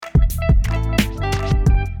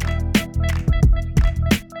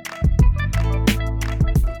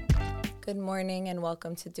morning and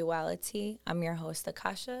welcome to Duality. I'm your host,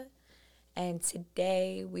 Akasha, and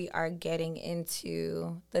today we are getting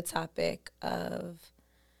into the topic of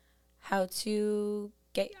how to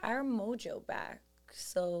get our mojo back.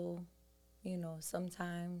 So,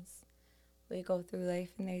 sometimes we go through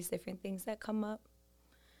life and there's different things that come up,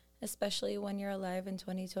 especially when you're alive in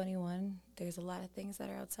 2021. There's a lot of things that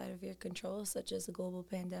are outside of your control, such as a global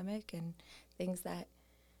pandemic and things that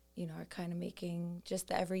are kind of making just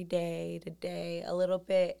the everyday to day a little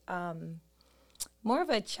bit more of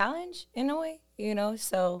a challenge in a way.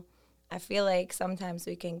 So I feel like sometimes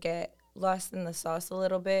we can get lost in the sauce a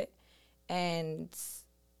little bit and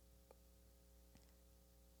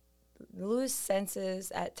lose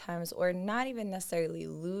senses at times, or not even necessarily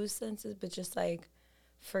lose senses, but just like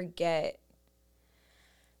forget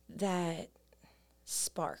that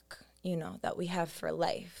spark, that we have for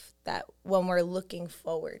life, that when we're looking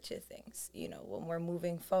forward to things, when we're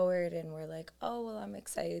moving forward and we're like, oh, well, I'm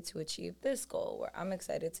excited to achieve this goal, or I'm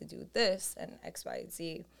excited to do this and X, Y,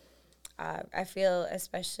 Z. I feel,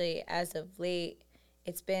 especially as of late,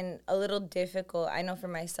 it's been a little difficult. I know for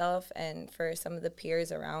myself and for some of the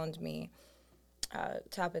peers around me,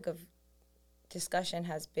 topic of discussion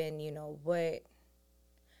has been,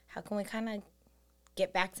 how can we kind of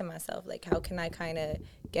get back to myself? Like, how can I kind of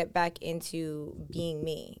get back into being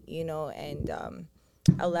me, and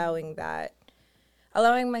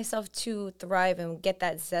allowing myself to thrive and get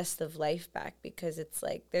that zest of life back, because it's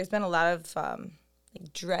like there's been a lot of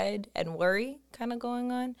like dread and worry kind of going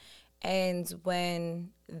on. And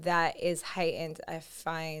when that is heightened, I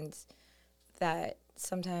find that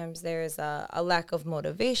sometimes there's a lack of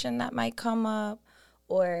motivation that might come up,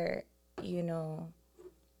 or,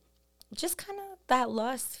 just kind of that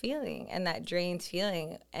lost feeling and that drained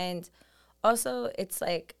feeling. And also it's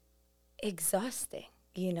like exhausting,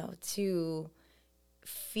 to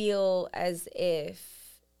feel as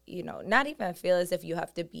if, not even feel as if you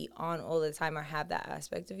have to be on all the time or have that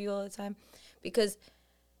aspect of you all the time. Because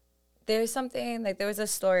there's something, like there was a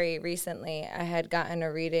story recently, I had gotten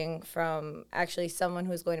a reading from actually someone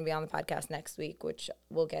who's going to be on the podcast next week, which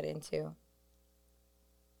we'll get into,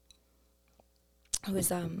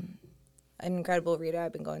 who's an incredible reader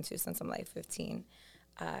I've been going to since I'm like 15.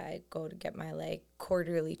 I go to get my like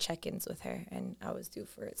quarterly check-ins with her, and I was due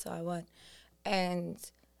for it, so I went. And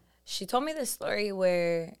she told me this story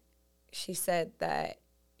where she said that,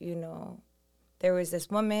 there was this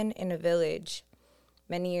woman in a village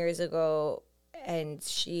many years ago, and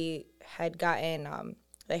she had gotten,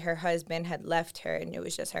 like her husband had left her, and it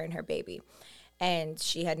was just her and her baby. And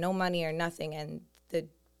she had no money or nothing, and the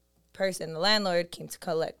landlord, came to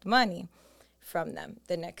collect money from them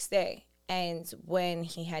the next day. And when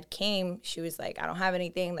he had came, she was like, I don't have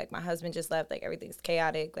anything. Like, my husband just left. Like, everything's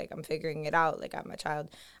chaotic. Like, I'm figuring it out. Like, I'm a child.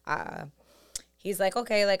 He's like,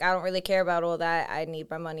 okay, like, I don't really care about all that. I need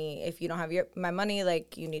my money. If you don't have my money,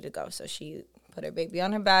 like, you need to go. So she put her baby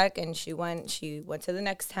on her back, and she went to the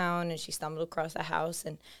next town, and she stumbled across a house.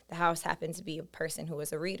 And the house happened to be a person who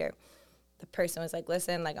was a reader. The person was like,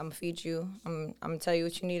 listen, like, I'm going to feed you. I'm going to tell you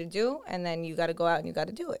what you need to do, and then you got to go out and you got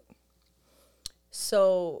to do it.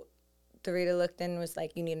 So the reader looked and was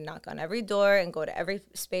like, you need to knock on every door and go to every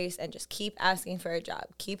space and just keep asking for a job.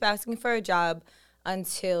 Keep asking for a job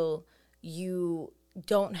until you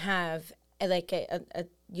don't have like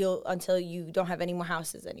until you don't have any more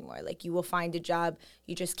houses anymore. Like, you will find a job.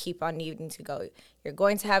 You just keep on needing to go. You're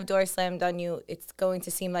going to have doors slammed on you. It's going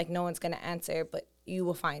to seem like no one's going to answer, but you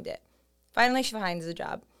will find it. Finally, she finds a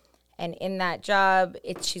job. And in that job,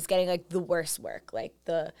 she's getting like the worst work, like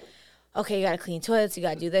okay, you got to clean toilets, you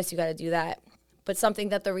got to do this, you got to do that. But something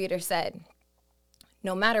that the reader said,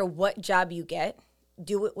 no matter what job you get,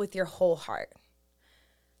 do it with your whole heart.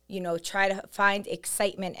 Try to find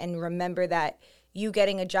excitement and remember that you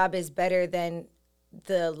getting a job is better than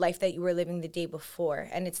the life that you were living the day before.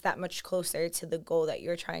 And it's that much closer to the goal that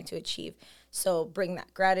you're trying to achieve. So bring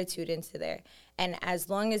that gratitude into there. And as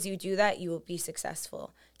long as you do that, you will be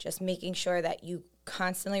successful. Just making sure that you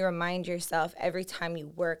constantly remind yourself every time you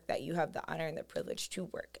work that you have the honor and the privilege to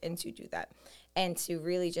work and to do that. And to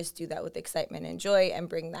really just do that with excitement and joy and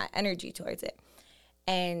bring that energy towards it.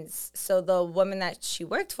 And so the woman that she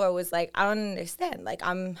worked for was like, I don't understand. Like,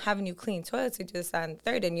 I'm having you clean toilets or do this on the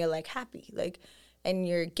third, and you're like happy. Like, and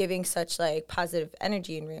you're giving such like positive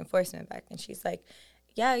energy and reinforcement back. And she's like,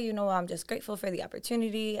 yeah, I'm just grateful for the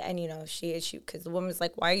opportunity. And, because the woman's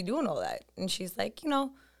like, why are you doing all that? And she's like,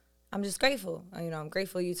 I'm just grateful. I'm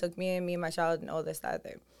grateful you took me and my child and all this, that,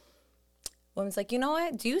 other. Woman's like, you know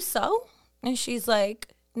what? Do you sew? And she's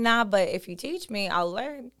like, nah, but if you teach me, I'll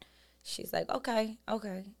learn. She's like, okay. I'm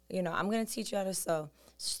going to teach you how to sew.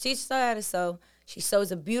 She teaches her how to sew. She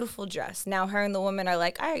sews a beautiful dress. Now her and the woman are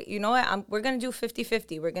like, all right, you know what? We're going to do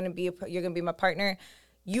 50-50. You're going to be my partner.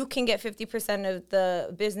 You can get 50% of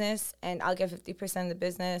the business and I'll get 50% of the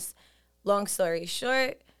business. Long story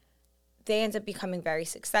short, they end up becoming very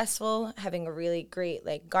successful, having a really great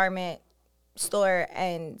like garment store,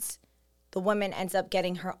 and the woman ends up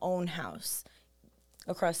getting her own house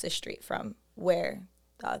across the street from where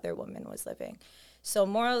the other woman was living. So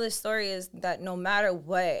moral of the story is that no matter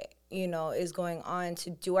what, is going on,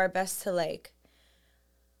 to do our best to like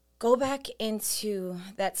go back into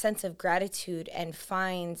that sense of gratitude and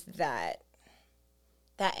find that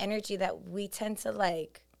energy that we tend to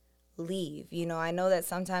like leave. I know that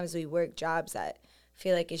sometimes we work jobs that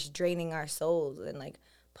feel like it's draining our souls and like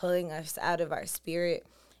pulling us out of our spirit.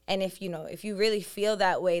 And if you really feel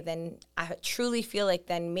that way, then I truly feel like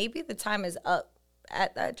then maybe the time is up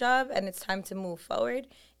at that job and it's time to move forward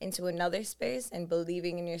into another space and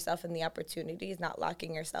believing in yourself and the opportunities, not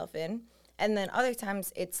locking yourself in. And then other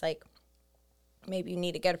times it's like maybe you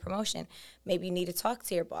need to get a promotion. Maybe you need to talk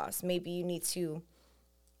to your boss. Maybe you need to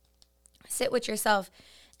sit with yourself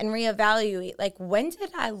and reevaluate, like, when did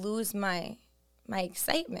I lose my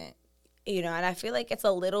excitement? And I feel like it's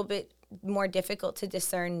a little bit more difficult to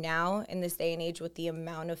discern now in this day and age with the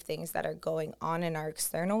amount of things that are going on in our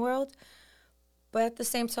external world. But at the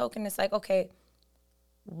same token, it's like, okay,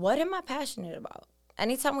 what am I passionate about?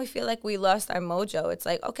 Anytime we feel like we lost our mojo, it's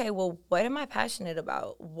like, okay, well, what am I passionate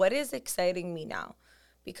about? What is exciting me now?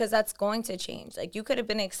 Because that's going to change. Like, you could have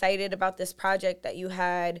been excited about this project that you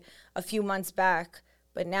had a few months back,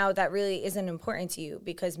 but now that really isn't important to you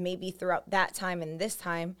because maybe throughout that time and this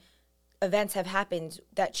time, events have happened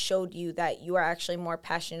that showed you that you are actually more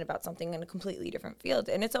passionate about something in a completely different field.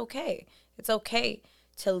 And it's okay. It's okay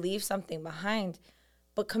to leave something behind,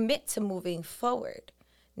 but commit to moving forward.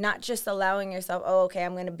 Not just allowing yourself, oh, okay,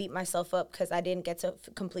 I'm going to beat myself up because I didn't get to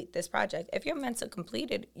complete this project. If you're meant to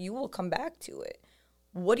complete it, you will come back to it.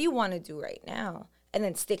 What do you want to do right now? And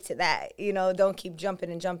then stick to that. Don't keep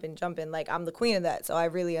jumping and jumping. Like, I'm the queen of that. So I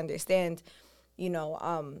really understand,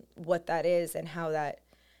 what that is and how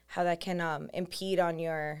that can impede on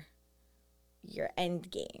your end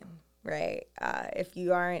game, right?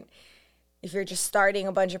 If you're just starting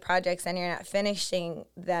a bunch of projects and you're not finishing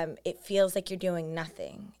them, it feels like you're doing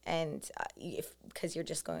nothing. And because you're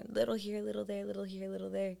just going little here, little there, little here, little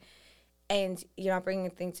there, and you're not bringing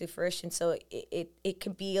things to fruition. So it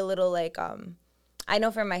could be a little like, I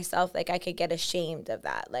know for myself, like I could get ashamed of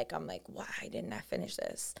that. Like, I'm like, why didn't I finish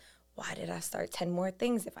this? Why did I start 10 more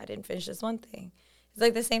things if I didn't finish this one thing? It's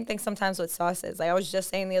like the same thing sometimes with sauces. Like I was just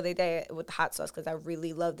saying the other day with the hot sauce because I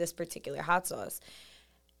really love this particular hot sauce.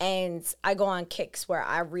 And I go on kicks where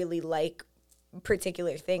I really like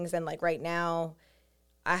particular things. And like right now,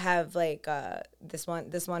 I have like this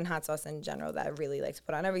one hot sauce in general that I really like to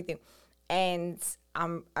put on everything. And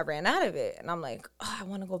I ran out of it. And I'm like, oh, I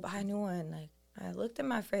want to go buy a new one. Like I looked in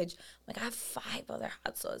my fridge. Like I have 5 other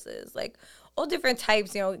hot sauces. Like all different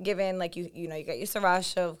types, given like you got your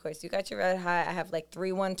Sriracha, of course. You got your Red Hot. I have like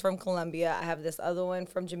 3 ones from Colombia. I have this other one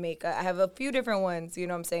from Jamaica. I have a few different ones, you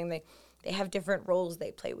know what I'm saying? They have different roles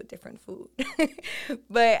they play with different food.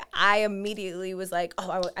 But I immediately was like,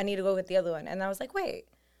 oh, I need to go get the other one. And I was like, wait,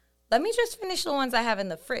 let me just finish the ones I have in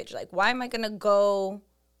the fridge. Like, why am I going to go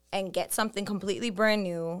and get something completely brand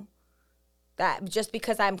new that just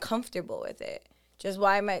because I'm comfortable with it? Just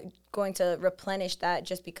why am I going to replenish that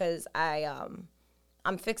just because I'm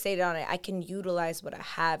fixated on it? I can utilize what I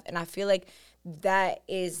have. And I feel like that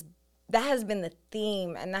has been the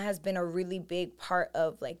theme, and that has been a really big part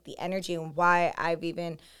of like the energy and why I've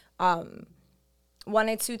even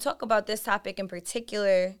wanted to talk about this topic in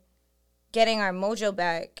particular, getting our mojo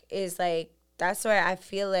back, is like that's where I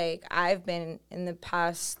feel like I've been in the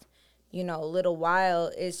past, little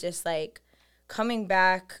while, is just like coming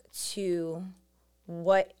back to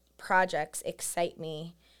what projects excite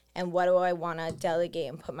me and what do I want to delegate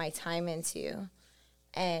and put my time into.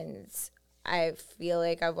 And I feel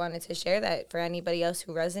like I wanted to share that for anybody else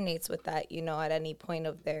who resonates with that, at any point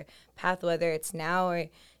of their path, whether it's now or,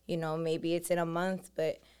 maybe it's in a month,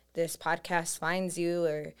 but this podcast finds you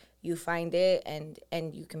or you find it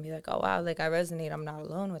and you can be like, oh, wow, like I resonate. I'm not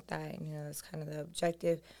alone with that. And, that's kind of the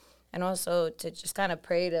objective. And also to just kind of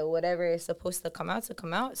pray to whatever is supposed to come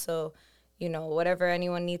out. So, whatever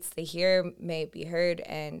anyone needs to hear may be heard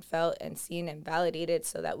and felt and seen and validated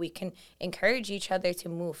so that we can encourage each other to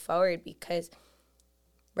move forward, because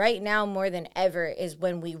right now more than ever is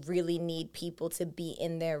when we really need people to be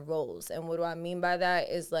in their roles. And what do I mean by that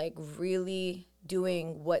is like really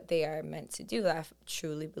doing what they are meant to do. I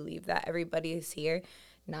truly believe that everybody is here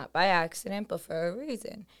not by accident, but for a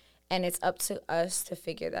reason. And it's up to us to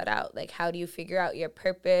figure that out. Like, how do you figure out your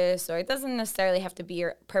purpose? Or it doesn't necessarily have to be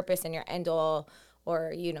your purpose and your end all,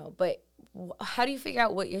 or, but how do you figure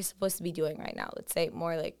out what you're supposed to be doing right now? Let's say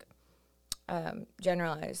more like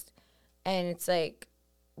generalized. And it's like,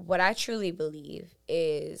 what I truly believe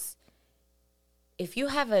is, if you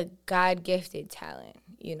have a God-gifted talent,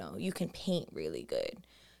 you can paint really good.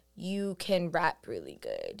 You can rap really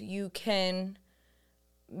good. You can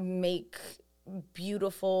make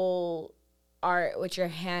beautiful art with your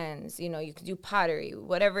hands. You can do pottery,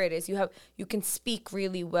 whatever it is. You can speak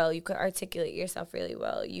really well. You can articulate yourself really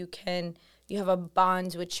well. You have a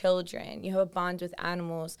bond with children. You have a bond with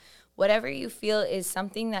animals. Whatever you feel is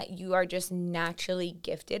something that you are just naturally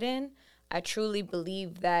gifted in. I truly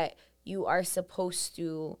believe that you are supposed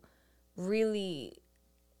to really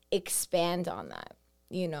expand on that,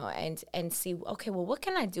 and see, okay, well, what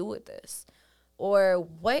can I do with this? Or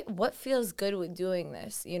what feels good with doing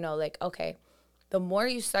this? Like, okay, the more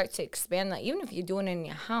you start to expand that, even if you're doing it in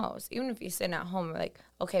your house, even if you're sitting at home, like,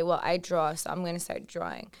 okay, well, I draw, so I'm going to start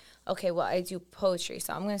drawing. Okay, well, I do poetry,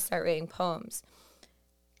 so I'm going to start writing poems.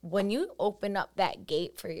 When you open up that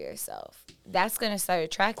gate for yourself, that's going to start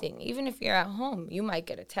attracting. Even if you're at home, you might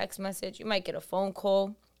get a text message, you might get a phone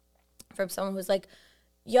call from someone who's like,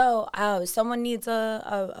 yo, someone needs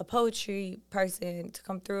a poetry person to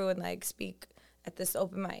come through and like speak at this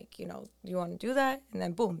open mic. You want to do that? And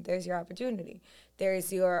then boom, there's your opportunity.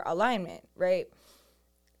 There's your alignment, right?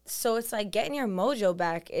 So it's like getting your mojo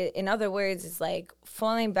back. In other words, it's like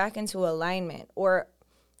falling back into alignment, or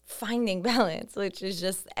finding balance, which is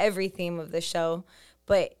just every theme of the show.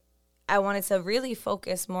 But I wanted to really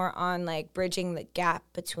focus more on like bridging the gap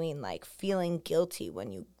between like feeling guilty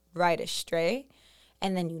when you ride astray,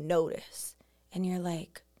 and then you notice and you're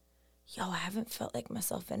like, yo, I haven't felt like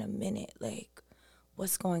myself in a minute. Like,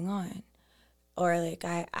 what's going on? Or like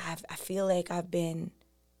I feel like I've been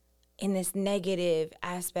in this negative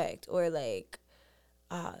aspect, or like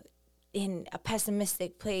in a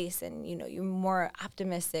pessimistic place, and you're more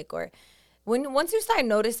optimistic. Or once you start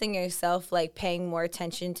noticing yourself like paying more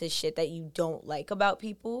attention to shit that you don't like about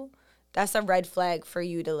people, that's a red flag for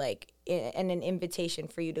you to like, and an invitation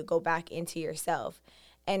for you to go back into yourself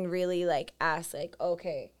and really like ask, like,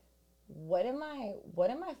 okay, what am I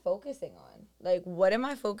focusing on? Like, what am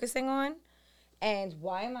I focusing on, and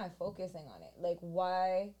why am I focusing on it? Like,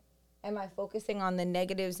 why am I focusing on the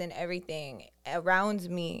negatives and everything around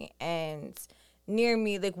me and near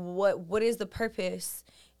me? Like, what is the purpose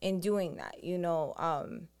in doing that?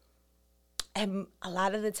 And a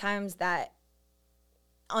lot of the times that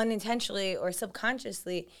unintentionally or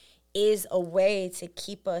subconsciously is a way to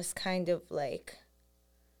keep us kind of like,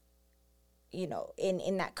 in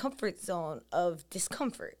that comfort zone of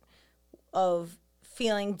discomfort, of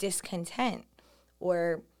feeling discontent,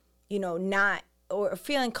 or, not, or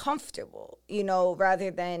feeling comfortable,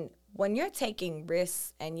 rather than when you're taking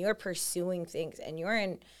risks and you're pursuing things and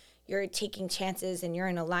you're taking chances and you're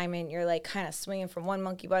in alignment, you're like kind of swinging from one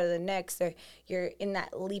monkey bar to the next, or you're in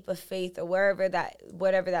that leap of faith, or whatever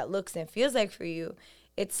that looks and feels like for you.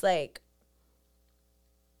 It's like,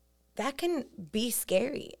 that can be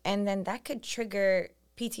scary. And then that could trigger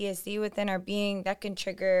PTSD within our being. That can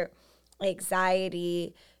trigger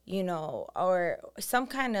anxiety, or some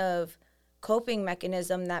kind of coping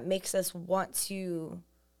mechanism that makes us want to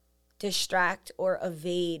distract or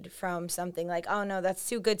evade from something. Like, oh no, that's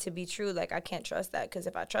too good to be true. Like, I can't trust that, because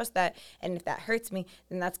if I trust that and if that hurts me,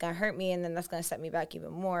 then that's going to hurt me, and then that's going to set me back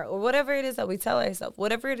even more. Or whatever it is that we tell ourselves,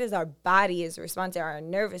 whatever it is our body is responding, our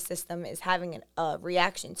nervous system is having a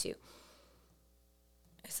reaction to.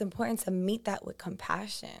 It's important to meet that with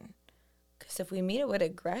compassion, because if we meet it with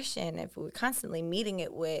aggression, if we're constantly meeting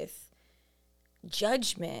it with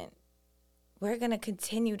judgment, we're going to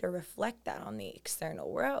continue to reflect that on the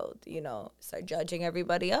external world, start judging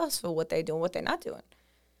everybody else for what they're doing, what they're not doing.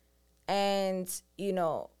 And,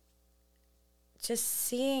 just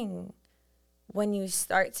seeing when you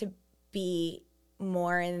start to be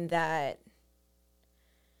more in that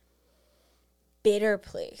bitter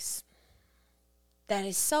place that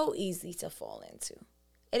is so easy to fall into.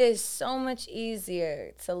 It is so much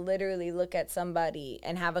easier to literally look at somebody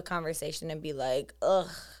and have a conversation and be like, ugh,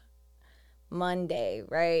 Monday,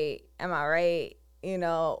 right? Am I right?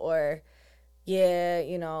 Or yeah,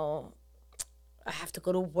 I have to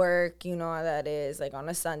go to work, how that is, like on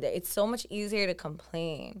a Sunday. It's so much easier to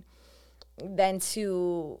complain than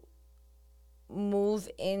to move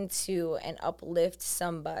into and uplift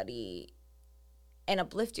somebody and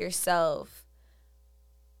uplift yourself.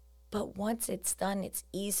 But once it's done, it's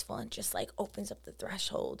easeful and just like opens up the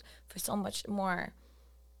threshold for so much more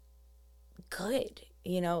good,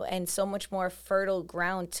 and so much more fertile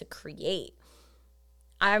ground to create.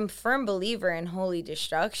 I'm a firm believer in holy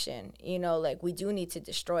destruction. Like, we do need to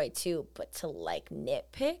destroy too, but to like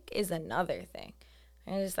nitpick is another thing.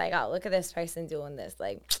 And it's like, oh, look at this person doing this.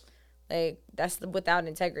 Like that's without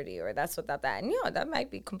integrity, or that's without that. And that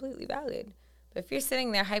might be completely valid. But if you're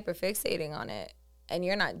sitting there hyper fixating on it and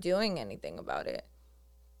you're not doing anything about it,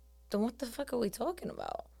 then what the fuck are we talking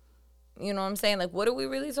about? You know what I'm saying? Like, what are we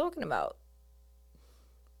really talking about?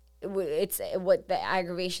 It's what the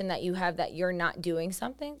aggravation that you have that you're not doing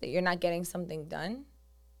something, that you're not getting something done,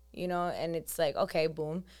 and it's like, okay,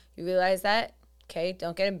 boom, you realize that, okay,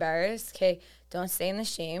 don't get embarrassed, okay, don't stay in the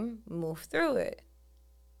shame, move through it.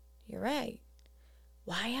 You're right.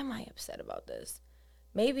 Why am I upset about this?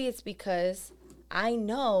 Maybe it's because I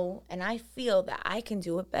know and I feel that I can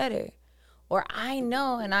do it better, or I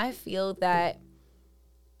know and I feel that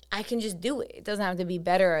I can just do it. It doesn't have to be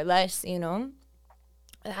better or less,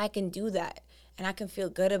 I can do that, and I can feel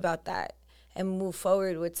good about that and move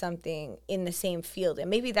forward with something in the same field.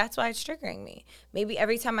 And maybe that's why it's triggering me. Maybe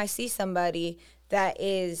every time I see somebody that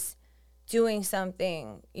is doing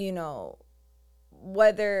something,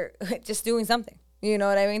 whether just doing something, you know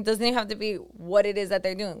what I mean? It doesn't even have to be what it is that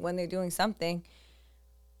they're doing. When they're doing something,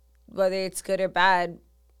 whether it's good or bad,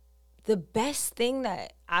 the best thing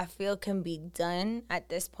that I feel can be done at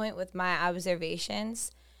this point with my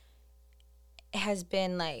observations has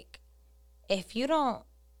been like, if you don't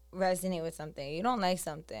resonate with something, you don't like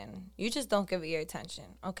something, you just don't give it your attention.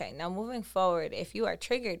 Okay, now moving forward, if you are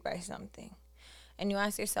triggered by something and you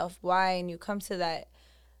ask yourself why, and you come to that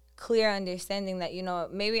clear understanding that,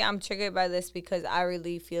 maybe I'm triggered by this because I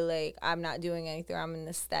really feel like I'm not doing anything, I'm in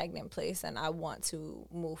this stagnant place and I want to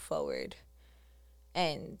move forward.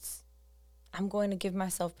 And I'm going to give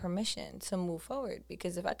myself permission to move forward,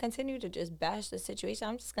 because if I continue to just bash the situation,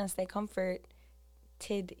 I'm just going to stay comforted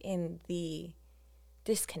in the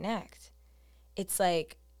disconnect. It's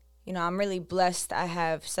like, I'm really blessed. I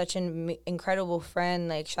have such an incredible friend.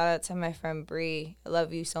 Like, shout out to my friend Bree. I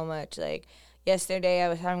love you so much. Like, yesterday I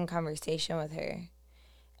was having a conversation with her,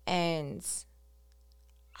 and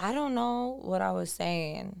I don't know what I was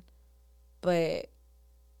saying, but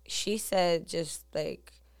she said just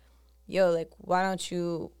like, yo, like, why don't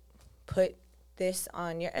you put this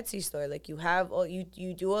on your Etsy store? Like, you have all, you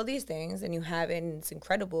do all these things and you have it, and it's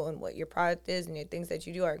incredible, and what your product is and your things that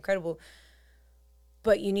you do are incredible,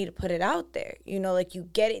 but you need to put it out there. Like, you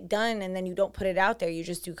get it done and then you don't put it out there. You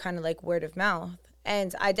just do kind of like word of mouth.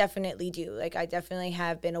 And I definitely do. Like, I definitely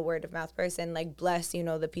have been a word of mouth person. Like, bless,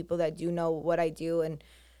 the people that do know what I do and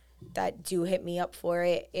that do hit me up for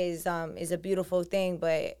it is a beautiful thing.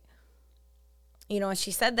 But and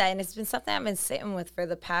she said that, and it's been something I've been sitting with for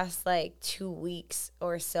the past, like, 2 weeks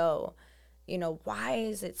or so. Why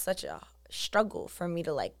is it such a struggle for me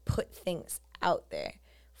to, like, put things out there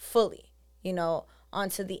fully,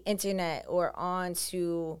 onto the internet or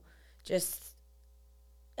onto just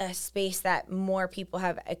a space that more people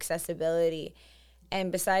have accessibility?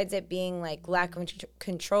 And besides it being, like, lack of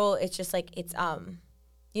control, it's just, like, it's,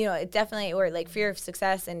 it definitely, or, like, fear of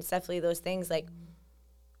success, and it's definitely those things, like,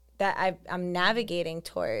 that I'm navigating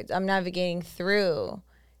towards, I'm navigating through,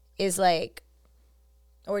 is like,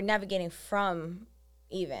 or navigating from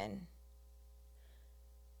even.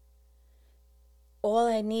 All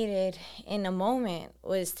I needed in a moment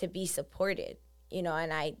was to be supported, and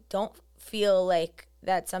I don't feel like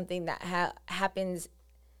that's something that happens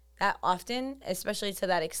that often, especially to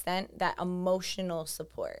that extent, that emotional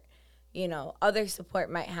support. Other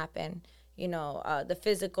support might happen, the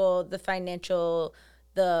physical, the financial,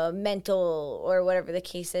 the mental, or whatever the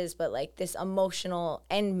case is, but like this emotional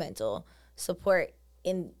and mental support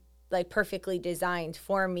in, like, perfectly designed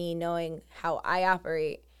for me, knowing how I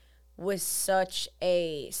operate, was such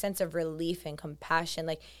a sense of relief and compassion.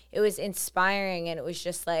 Like, it was inspiring, and it was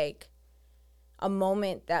just like a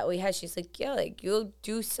moment that we had. She's like, yo, like, you'll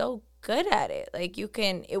do so good at it. Like, you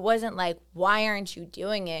can, it wasn't like, why aren't you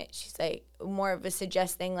doing it? She's like, more of a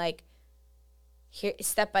suggesting, like, here,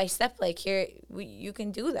 step by step, like, here, you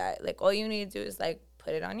can do that. Like, all you need to do is, like,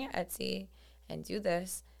 put it on your Etsy and do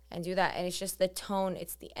this and do that. And it's just the tone,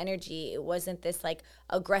 it's the energy. It wasn't this, like,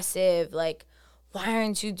 aggressive, like, why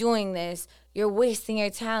aren't you doing this? You're wasting your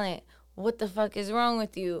talent. What the fuck is wrong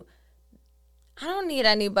with you? I don't need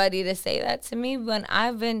anybody to say that to me when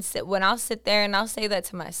I'll sit there and I'll say that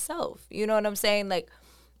to myself. You know what I'm saying? Like,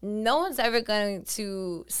 no one's ever going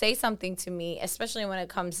to say something to me, especially when it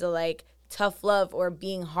comes to, like, tough love or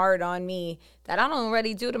being hard on me, that I don't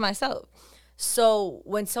already do to myself. So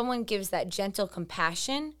when someone gives that gentle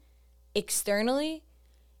compassion externally,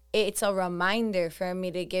 it's a reminder for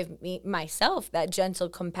me to give myself that gentle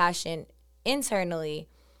compassion internally.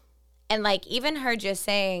 And like even her just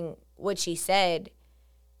saying what she said,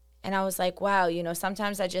 and I was like, wow,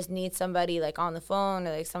 sometimes I just need somebody like on the phone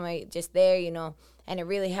or like somebody just there, and it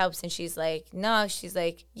really helps. And she's like, no, she's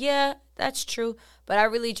like, yeah, that's true. But I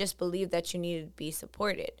really just believe that you need to be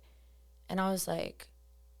supported. And I was like,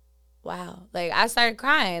 wow. Like I started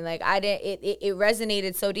crying. Like it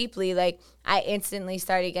resonated so deeply. Like I instantly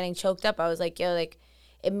started getting choked up. I was like, yo, like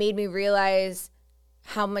it made me realize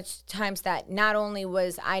how much times that not only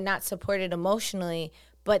was I not supported emotionally,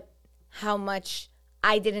 but how much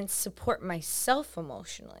I didn't support myself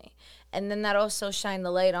emotionally. And then that also shined the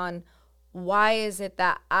light on why is it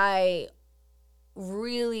that I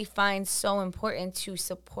really find so important to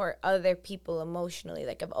support other people emotionally.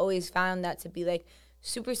 Like I've always found that to be like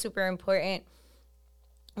super, super important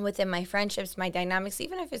within my friendships, my dynamics,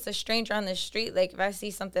 even if it's a stranger on the street. Like if I see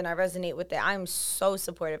something, I resonate with it, I'm so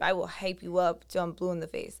supportive. I will hype you up till I'm blue in the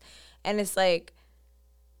face. And it's like,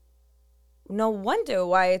 no wonder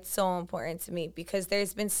why it's so important to me, because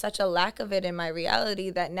there's been such a lack of it in my reality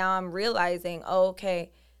that now I'm realizing, oh,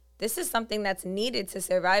 okay, this is something that's needed to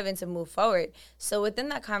survive and to move forward. So within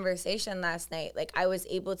that conversation last night, like I was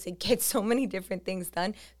able to get so many different things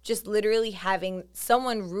done, just literally having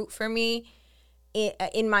someone root for me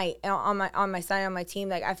on my side, on my team.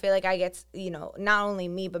 Like I feel like I get, not only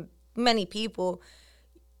me, but many people,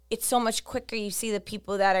 it's so much quicker. You see the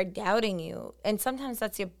people that are doubting you. And sometimes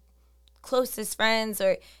that's your closest friends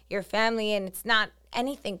or your family, and it's not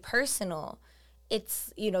anything personal.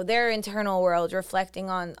 It's, their internal world reflecting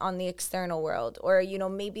on the external world. Or,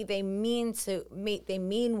 maybe they mean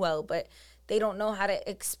well, but they don't know how to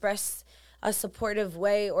express a supportive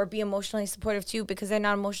way or be emotionally supportive too, because they're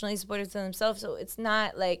not emotionally supportive to themselves. So it's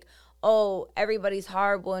not like, oh, everybody's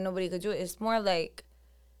horrible and nobody could do it. It's more like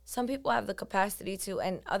some people have the capacity to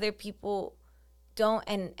and other people don't,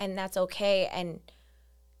 and that's okay. And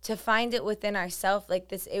to find it within ourselves, like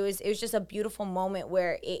this, it was just a beautiful moment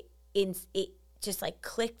where it just like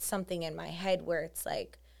clicked something in my head, where it's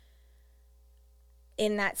like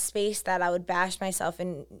in that space that I would bash myself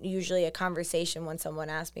in usually a conversation when someone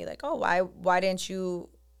asked me like, oh, why didn't you,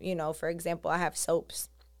 for example, I have soaps,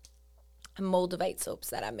 Moldavite soaps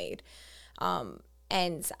that I made,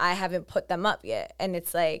 and I haven't put them up yet. And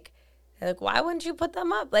it's like, why wouldn't you put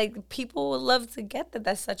them up? Like, people would love to get that.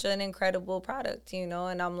 That's such an incredible product, And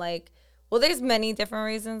I'm like, well, there's many different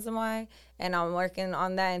reasons why, and I'm working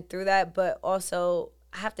on that and through that. But also,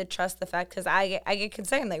 I have to trust the fact, because I get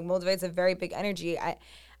concerned. Like, Moldavite's a very big energy.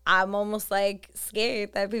 I'm almost like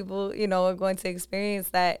scared that people, are going to experience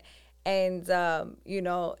that. And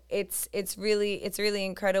it's really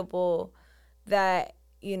incredible that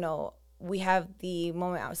we have the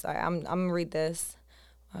moment. I'm sorry. I'm gonna read this.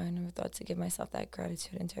 I never thought to give myself that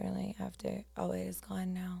gratitude internally after, oh, it is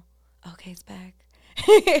gone now. Okay, it's back.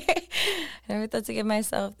 I never thought to give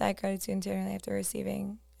myself that gratitude internally after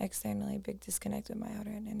receiving externally big disconnect with my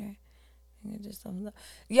outer and inner.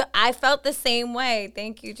 Yeah, I felt the same way.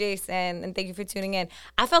 Thank you, Jason, and thank you for tuning in.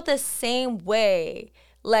 I felt the same way.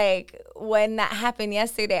 Like when that happened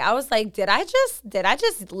yesterday, I was like, did I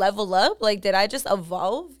just level up? Like, did I just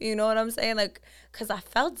evolve? You know what I'm saying? Like, cause I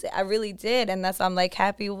felt it, I really did. And that's why I'm like,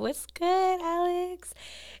 happy. What's good, Alex?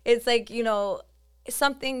 It's like,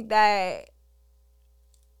 something that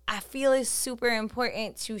I feel is super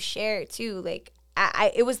important to share too. Like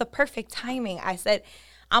it was the perfect timing.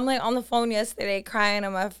 I'm like on the phone yesterday crying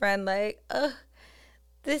to my friend, like,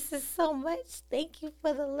 this is so much. Thank you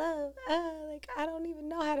for the love. Like, I don't even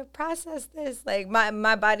know how to process this. Like,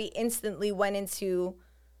 my body instantly went into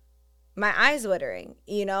my eyes watering,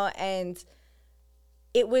 and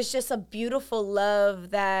it was just a beautiful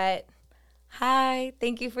love that, hi,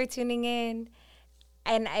 thank you for tuning in.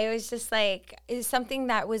 And I was just like, it's something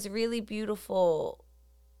that was really beautiful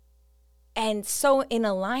and so in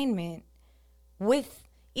alignment with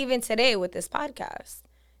even today with this podcast.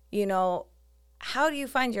 How do you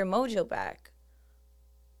find your mojo back?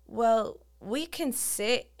 Well, we can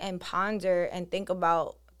sit and ponder and think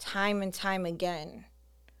about time and time again.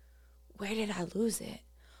 Where did I lose it?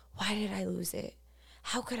 Why did I lose it?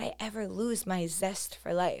 How could I ever lose my zest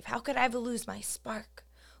for life? How could I ever lose my spark?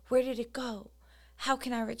 Where did it go? How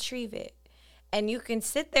can I retrieve it? And you can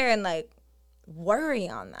sit there and like worry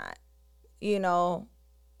on that,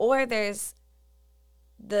 or there's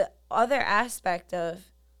the other aspect of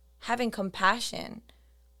having compassion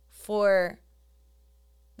for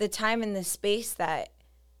the time and the space that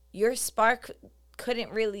your spark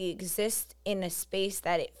couldn't really exist in a space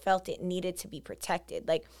that it felt it needed to be protected.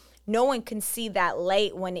 Like, no one can see that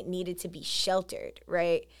light when it needed to be sheltered,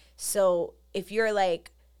 right? So if you're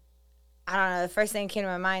like, I don't know, the first thing that came to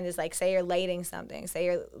my mind is like, say you're lighting something,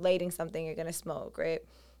 you're going to smoke, right?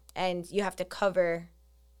 And you have to cover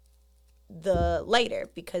the lighter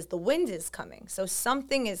because the wind is coming. So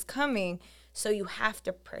something is coming, so you have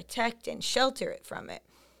to protect and shelter it from it.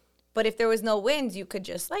 But if there was no wind, you could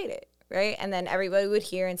just light it, right? And then everybody would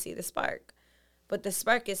hear and see the spark. But the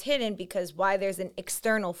spark is hidden because why? There's an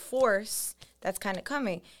external force that's kind of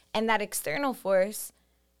coming. And that external force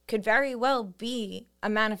could very well be a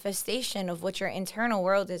manifestation of what your internal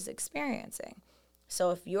world is experiencing.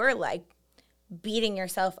 So if you're like beating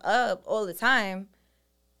yourself up all the time,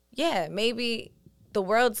 yeah, maybe the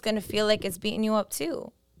world's going to feel like it's beating you up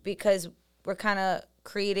too, because we're kind of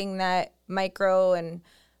creating that micro and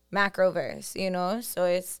macroverse, you know? So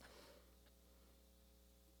it's,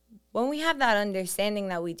 when we have that understanding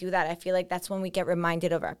that we do that, I feel like that's when we get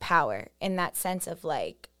reminded of our power, in that sense of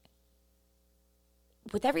like,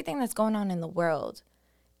 with everything that's going on in the world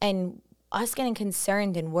and us getting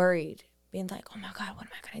concerned and worried, being like, oh my God, what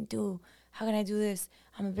am I going to do? How can I do this?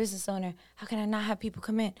 I'm a business owner. How can I not have people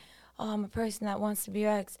come in? Oh, I'm a person that wants to be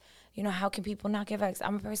vexed. You know, how can people not get vexed?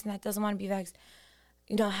 I'm a person that doesn't want to be vexed.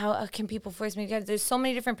 You know, how can people force me to get it? There's so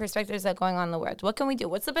many different perspectives that are going on in the world. What can we do?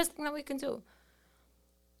 What's the best thing that we can do?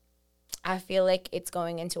 I feel like it's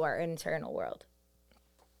going into our internal world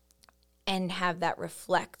and have that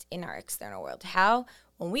reflect in our external world. How?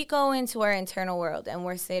 When we go into our internal world and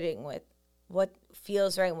we're sitting with what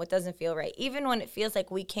feels right and what doesn't feel right, even when it feels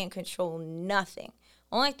like we can't control nothing,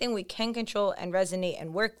 only thing we can control and resonate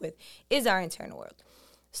and work with is our internal world.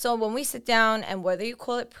 So when we sit down, and whether you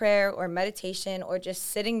call it prayer or meditation or just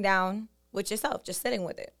sitting down with yourself, just sitting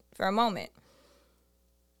with it for a moment,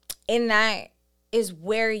 in that is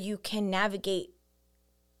where you can navigate.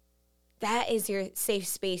 That is your safe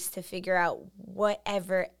space to figure out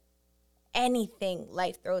whatever, anything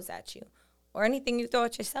life throws at you or anything you throw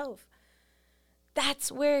at yourself.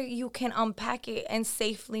 That's where you can unpack it and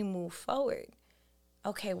safely move forward.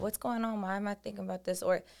 Okay, what's going on? Why am I thinking about this?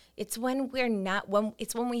 Or it's when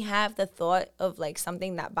when we have the thought of like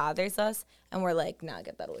something that bothers us and we're like, nah,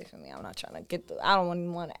 get that away from me. I'm not trying to I don't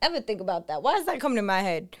even want to ever think about that. Why is that coming to my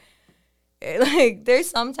head? Like, there's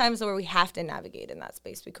some times where we have to navigate in that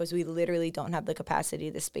space because we literally don't have the capacity,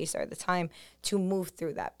 the space, or the time to move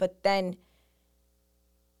through that. But then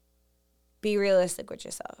be realistic with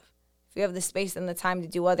yourself. If you have the space and the time to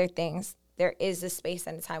do other things, there is a space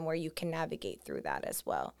and a time where you can navigate through that as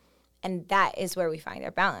well. And that is where we find our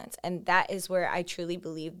balance. And that is where I truly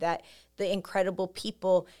believe that the incredible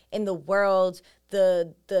people in the world,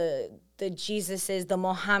 the Jesuses, the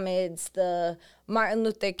Mohammeds, the Martin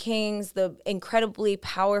Luther Kings, the incredibly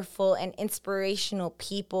powerful and inspirational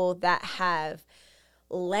people that have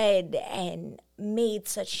led and made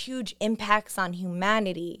such huge impacts on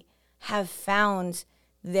humanity have found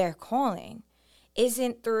their calling.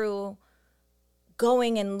 Isn't through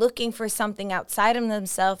going and looking for something outside of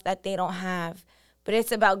themselves that they don't have, but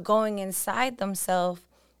it's about going inside themselves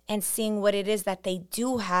and seeing what it is that they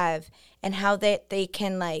do have and how that they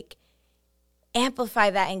can like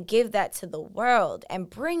amplify that and give that to the world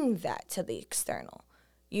and bring that to the external.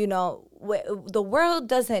 You know, the world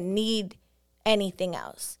doesn't need anything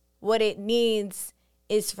else. What it needs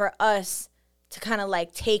is for us to kind of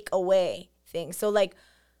like take away things. So like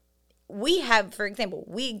we have, for example,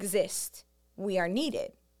 we exist. We are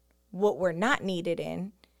needed. What we're not needed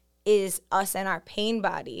in is us and our pain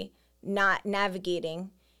body not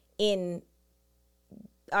navigating in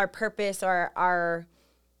our purpose or our,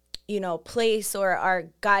 you know, place or our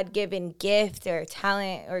God-given gift or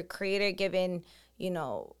talent or creator-given, you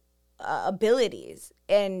know, abilities.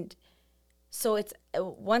 And so it's,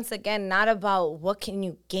 once again, not about what can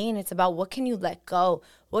you gain. It's about what can you let go.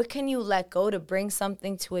 What can you let go to bring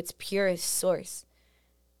something to its purest source?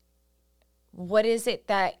 What is it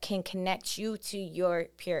that can connect you to your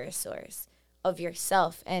purest source of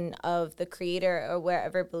yourself and of the creator or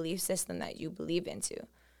wherever belief system that you believe into?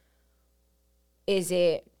 Is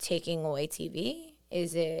it taking away TV?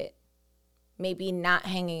 Is it maybe not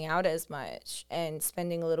hanging out as much and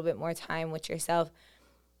spending a little bit more time with yourself?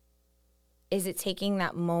 Is it taking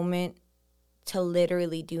that moment to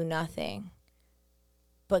literally do nothing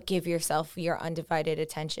but give yourself your undivided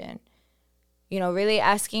attention? You know, really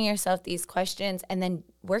asking yourself these questions and then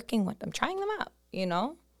working with them, trying them out, you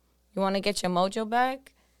know? You want to get your mojo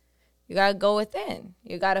back? You got to go within.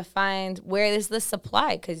 You got to find where is the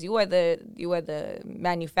supply, because you are the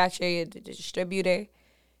manufacturer, you're the distributor.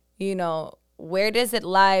 You know, where does it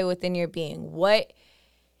lie within your being? What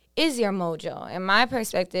is your mojo. In my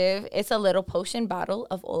perspective, it's a little potion bottle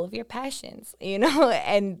of all of your passions, you know,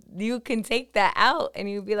 and you can take that out and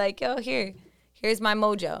you'll be like, yo, here's my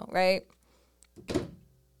mojo, right?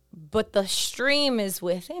 But the stream is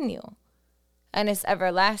within you and it's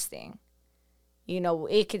everlasting. You know,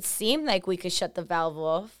 it could seem like we could shut the valve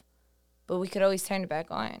off, but we could always turn it back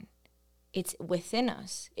on. It's within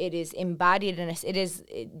us. It is embodied in us. It is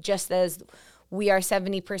just as we are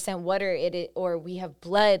 70% water, or we have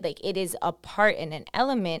blood, like it is a part and an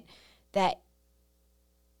element that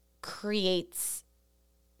creates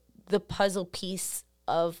the puzzle piece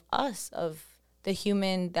of us, of the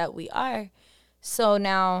human that we are. So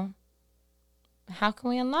now, how can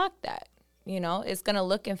we unlock that? You know, it's going to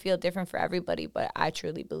look and feel different for everybody, but I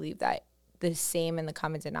truly believe that the same in the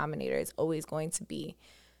common denominator is always going to be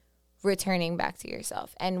returning back to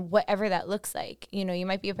yourself, and whatever that looks like. You know, you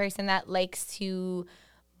might be a person that likes to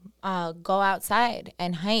go outside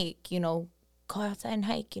and hike, you know,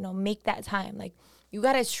 make that time. Like, you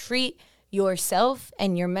got to treat yourself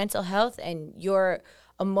and your mental health and your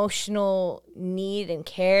emotional need and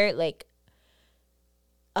care like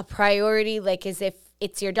a priority, like as if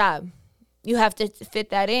it's your job. You have to fit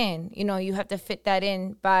that in. You know, you have to fit that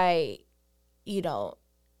in by, you know,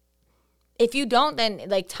 if you don't, then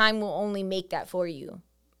like time will only make that for you.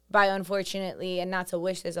 By unfortunately, and not to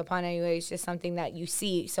wish this upon anyone, it's just something that you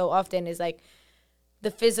see so often is like the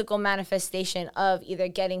physical manifestation of either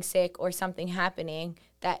getting sick or something happening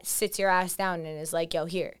that sits your ass down and is like, yo,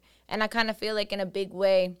 here. And I kind of feel like in a big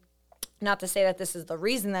way, not to say that this is the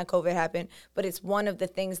reason that COVID happened, but it's one of the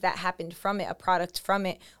things that happened from it, a product from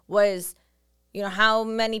it was, you know, how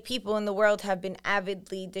many people in the world have been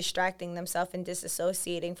avidly distracting themselves and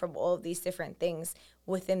disassociating from all of these different things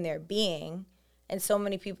within their being. And so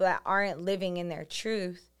many people that aren't living in their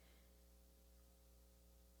truth.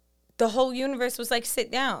 The whole universe was like, sit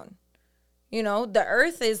down. You know, the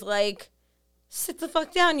earth is like, sit the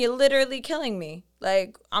fuck down. You're literally killing me.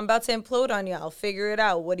 Like, I'm about to implode on you. I'll figure it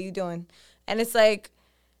out. What are you doing? And it's like,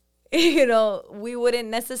 you know, we wouldn't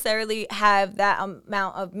necessarily have that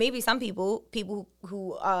amount of, maybe some people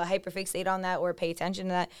who hyperfixate on that or pay attention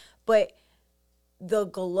to that, but the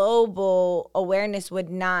global awareness would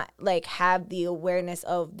not like have the awareness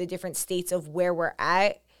of the different states of where we're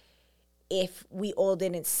at if we all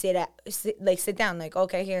didn't sit down like,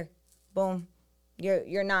 okay, here, boom.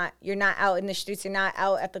 You're not out in the streets. You're not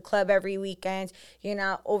out at the club every weekend. You're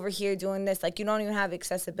not over here doing this. Like, you don't even have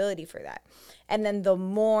accessibility for that. And then the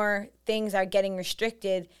more things are getting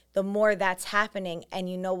restricted, the more that's happening. And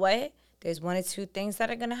you know what? There's one or two things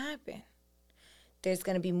that are going to happen. There's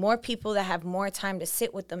going to be more people that have more time to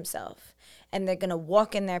sit with themselves. And they're going to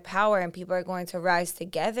walk in their power. And people are going to rise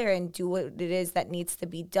together and do what it is that needs to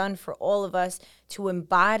be done for all of us to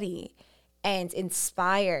embody and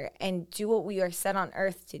inspire and do what we are set on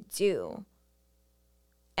earth to do.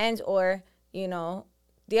 And or, you know,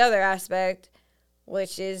 the other aspect,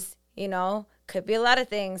 which is, you know, could be a lot of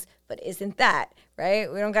things, but isn't that,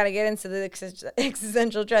 right? We don't got to get into the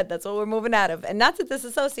existential dread. That's what we're moving out of. And not to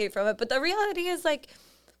disassociate from it, but the reality is like,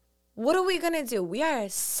 what are we going to do? We are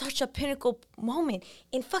at such a pinnacle moment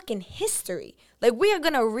in fucking history. Like, we are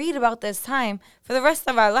going to read about this time for the rest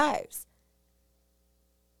of our lives.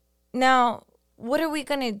 Now, what are we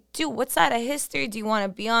going to do? What side of history do you want to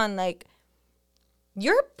be on? Like,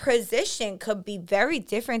 your position could be very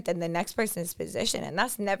different than the next person's position. And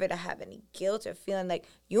that's never to have any guilt or feeling like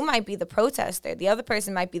you might be the protester. The other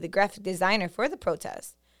person might be the graphic designer for the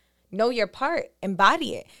protest. Know your part.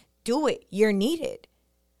 Embody it. Do it. You're needed.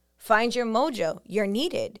 Find your mojo. You're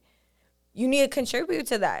needed. You need to contribute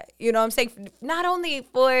to that. You know what I'm saying? Not only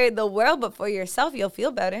for the world, but for yourself. You'll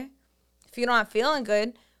feel better. If you're not feeling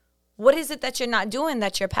good, what is it that you're not doing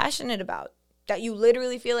that you're passionate about, that you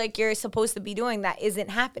literally feel like you're supposed to be doing that isn't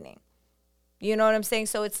happening? You know what I'm saying?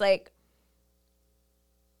 So it's like,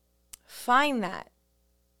 find that.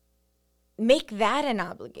 Make that an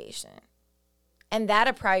obligation and that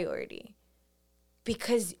a priority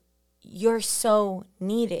because you're so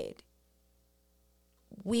needed.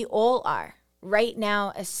 We all are. Right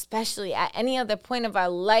now, especially at any other point of our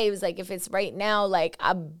lives, like if it's right now, like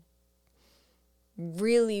I'm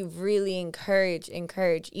really, really encourage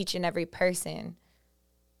each and every person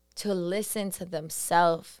to listen to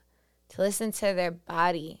themselves, to listen to their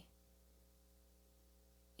body.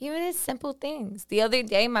 Even in simple things. The other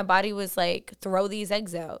day, my body was like, throw these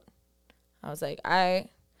eggs out. I was like, I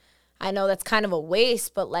know that's kind of a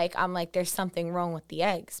waste, but like, I'm like, there's something wrong with the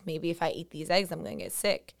eggs. Maybe if I eat these eggs, I'm going to get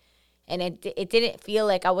sick. And it didn't feel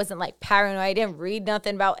like I wasn't like paranoid. I didn't read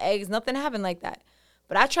nothing about eggs. Nothing happened like that.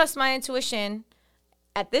 But I trust my intuition.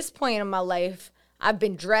 At this point in my life, I've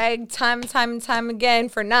been dragged time and time again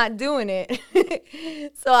for not doing it.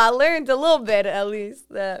 So I learned a little bit, at least,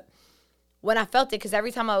 that when I felt it, because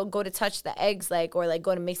every time I would go to touch the eggs, like, or like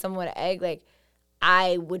go to make someone with an egg, like,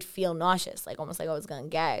 I would feel nauseous, like almost like I was going to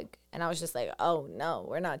gag. And I was just like, oh, no,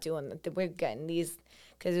 we're not doing that. We're getting these,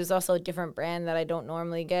 because it was also a different brand that I don't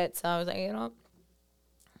normally get. So I was like, you know,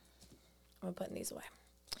 I'm putting these away.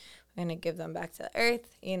 I'm going to give them back to the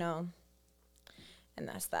earth, you know, and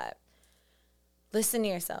that's that. Listen to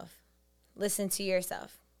yourself. Listen to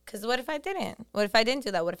yourself. Because what if I didn't? What if I didn't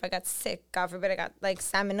do that? What if I got sick? God forbid I got, like,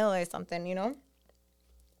 salmonella or something, you know?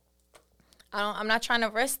 I'm not trying to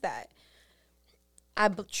risk that. I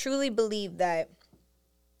truly believe that,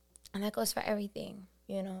 and that goes for everything,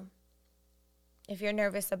 you know? If you're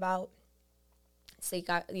nervous about, say,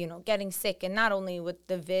 getting sick, and not only with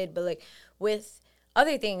the vid, but, like, with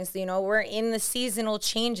other things, you know, we're in the seasonal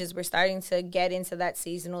changes. We're starting to get into that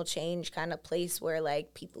seasonal change kind of place where,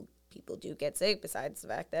 like, people do get sick, besides the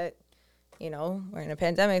fact that, you know, we're in a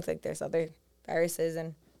pandemic. Like, there's other viruses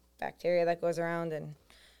and bacteria that goes around, and,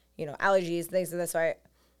 you know, allergies, things of that sort.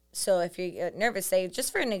 So if you're nervous, say,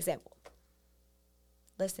 just for an example,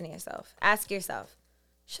 listen to yourself. Ask yourself,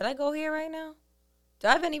 should I go here right now? Do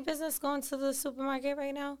I have any business going to the supermarket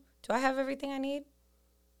right now? Do I have everything I need?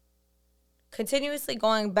 Continuously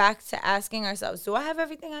going back to asking ourselves, do I have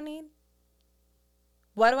everything I need?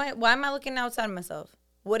 Why am I looking outside of myself?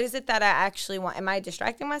 What is it that I actually want? Am I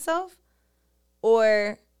distracting myself?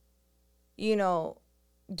 Or, you know,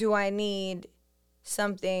 do I need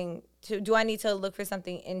to look for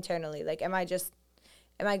something internally? Like, am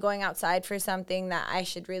I going outside for something that I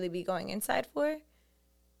should really be going inside for?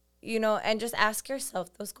 You know, and just ask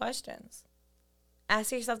yourself those questions.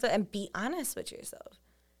 Ask yourself and be honest with yourself.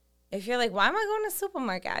 If you're like, why am I going to the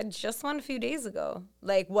supermarket? I just went a few days ago.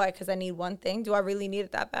 Like, what? Because I need one thing? Do I really need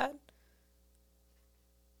it that bad?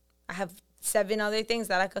 I have 7 other things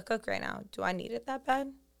that I could cook right now. Do I need it that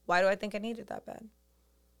bad? Why do I think I need it that bad?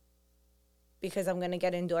 Because I'm going to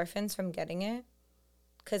get endorphins from getting it?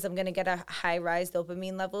 Because I'm going to get a high-rise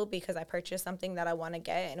dopamine level because I purchased something that I want to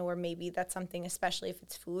get? Or maybe that's something, especially if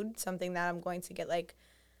it's food, something that I'm going to get, like,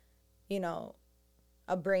 you know,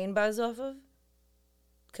 a brain buzz off of?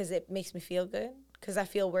 Because it makes me feel good, because I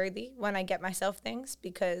feel worthy when I get myself things,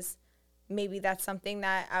 because maybe that's something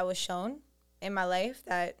that I was shown in my life,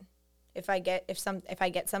 that if I get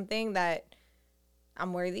something that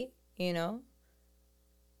I'm worthy, you know?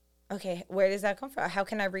 Okay, where does that come from? How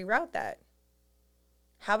can I reroute that?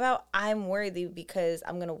 How about I'm worthy because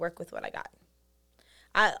I'm going to work with what I got?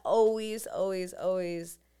 I always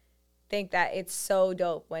think that it's so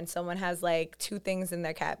dope when someone has like 2 things in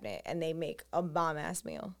their cabinet and they make a bomb-ass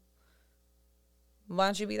meal. Why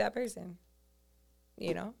don't you be that person?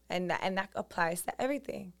 You know? And that applies to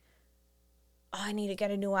everything. Oh, I need to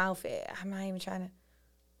get a new outfit. I'm not even trying to.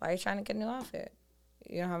 Why are you trying to get a new outfit?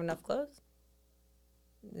 You don't have enough clothes?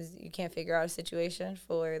 You can't figure out a situation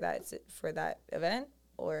for that event?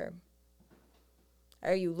 Or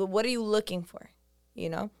what are you looking for? You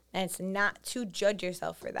know? And it's not to judge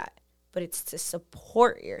yourself for that, but it's to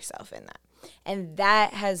support yourself in that. And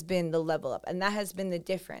that has been the level up, and that has been the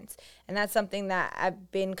difference. And that's something that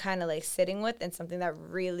I've been kind of like sitting with, and something that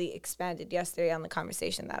really expanded yesterday on the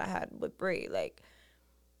conversation that I had with Brie. Like,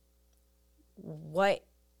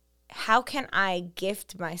 how can I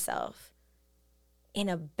gift myself in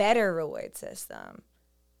a better reward system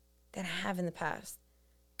than I have in the past?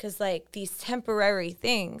 Because, like, these temporary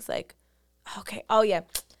things, like, okay, oh yeah,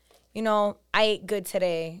 you know, I ate good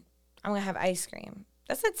today, I'm going to have ice cream.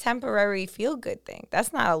 That's a temporary feel-good thing.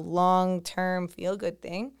 That's not a long-term feel-good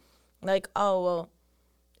thing. Like, oh, well,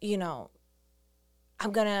 you know,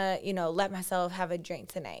 I'm going to, you know, let myself have a drink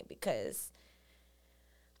tonight because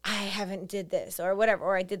I haven't did this or whatever,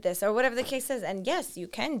 or I did this or whatever the case is. And, yes, you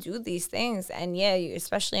can do these things. And, yeah,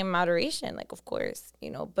 especially in moderation, like, of course,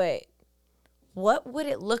 you know. But what would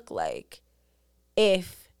it look like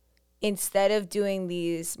if instead of doing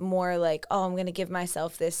these more like, oh, I'm going to give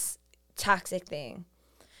myself this toxic thing,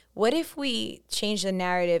 what if we change the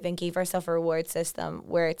narrative and gave ourselves a reward system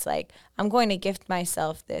where it's like, I'm going to gift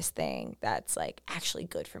myself this thing that's like actually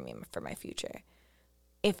good for me, for my future.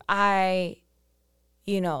 If I,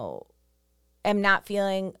 you know, am not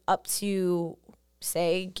feeling up to,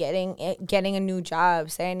 say, getting a new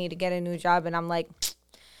job, say I need to get a new job, and I'm like,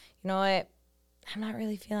 you know what, I'm not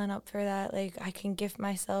really feeling up for that. Like, I can gift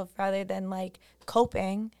myself, rather than like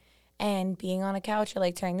coping and being on a couch or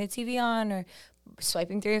like turning the TV on or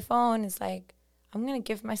swiping through your phone, is like, I'm going to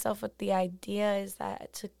give myself what the idea is,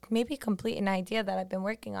 that to maybe complete an idea that I've been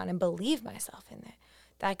working on and believe myself in it,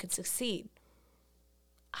 that I could succeed.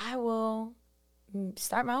 I will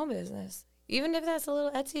start my own business. Even if that's a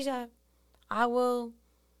little Etsy shop, I will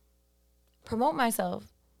promote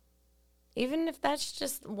myself. Even if that's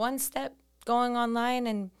just one step, going online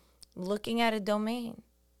and looking at a domain.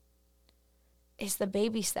 It's the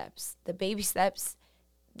baby steps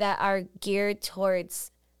that are geared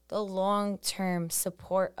towards the long-term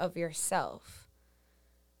support of yourself.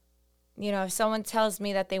 You know, if someone tells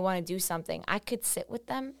me that they want to do something, I could sit with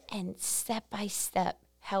them and step by step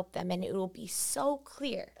help them, and it will be so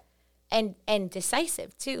clear and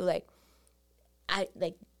decisive too. Like, I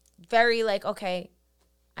like very like, okay,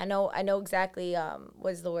 I know exactly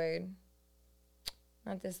what's the word?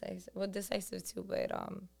 Not decisive. Well, decisive too, but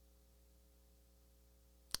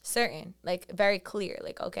certain, like very clear.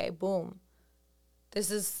 Like, okay, boom. This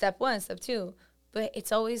is step 1, step 2. But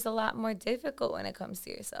it's always a lot more difficult when it comes to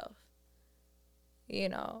yourself. You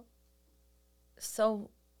know? So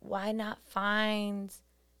why not find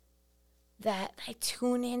that, like,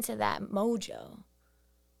 tune into that mojo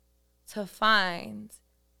to find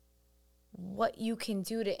what you can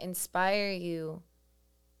do to inspire you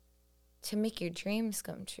to make your dreams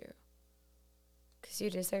come true. Because you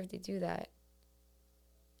deserve to do that.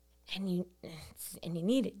 And you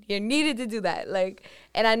need it. You're needed to do that. Like,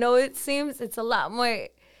 and I know it's a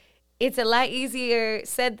lot easier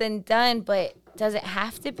said than done, but does it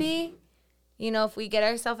have to be? You know, if we get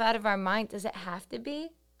ourselves out of our mind, does it have to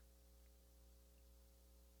be?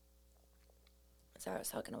 Sorry, I was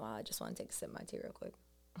talking a while. I just want to take a sip of my tea real quick.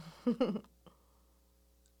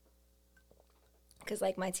 Because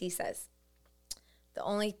like my tea says, the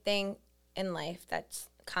only thing in life that's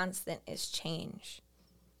constant is change.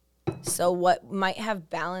 So what might have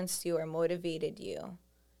balanced you or motivated you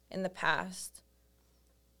in the past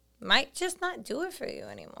might just not do it for you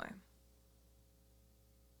anymore.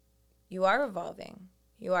 You are evolving.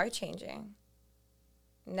 You are changing.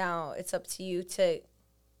 Now it's up to you to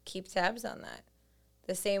keep tabs on that.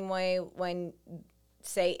 The same way when,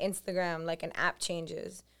 say, Instagram, like an app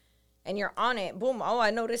changes, and you're on it, boom, oh, I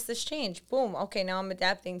noticed this change. Boom, okay, now I'm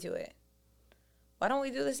adapting to it. Why don't we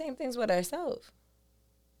do the same things with ourselves?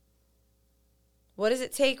 What does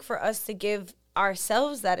it take for us to give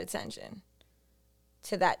ourselves that attention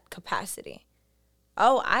to that capacity?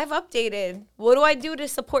 Oh, I've updated. What do I do to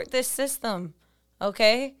support this system?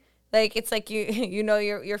 Okay? Like, it's like you know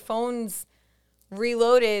your phone's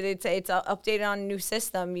reloaded. It's updated on a new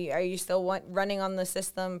system. Are you still running on the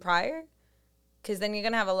system prior? Because then you're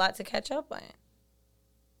going to have a lot to catch up on.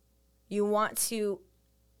 You want to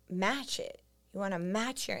match it. You want to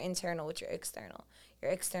match your internal with your external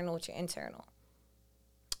with your internal.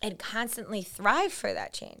 And constantly thrive for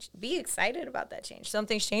that change. Be excited about that change.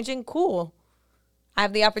 Something's changing, cool. I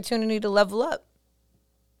have the opportunity to level up.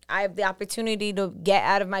 I have the opportunity to get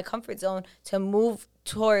out of my comfort zone, to move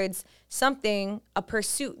towards something, a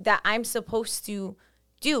pursuit that I'm supposed to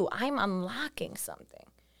do. I'm unlocking something.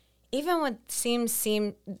 Even when things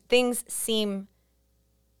seem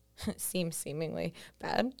seemingly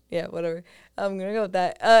bad. Yeah, whatever. I'm going to go with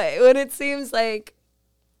that. When it seems like,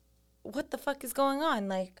 what the fuck is going on?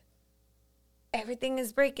 Like, everything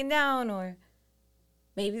is breaking down, or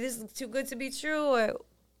maybe this is too good to be true, or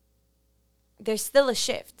there's still a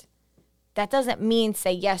shift. That doesn't mean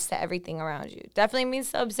say yes to everything around you. Definitely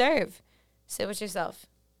means to observe. Sit with yourself.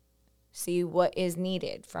 See what is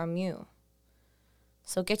needed from you.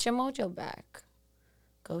 So get your mojo back.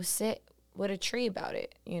 Go sit with a tree about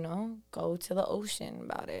it, you know? Go to the ocean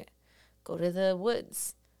about it. Go to the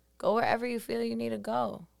woods. Go wherever you feel you need to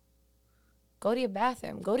go. Go to your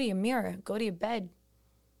bathroom. Go to your mirror. Go to your bed.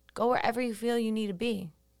 Go wherever you feel you need to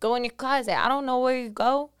be. Go in your closet. I don't know where you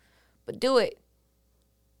go, but do it.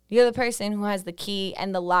 You're the person who has the key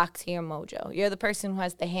and the lock to your mojo. You're the person who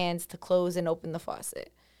has the hands to close and open the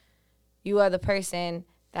faucet. You are the person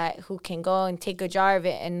who can go and take a jar of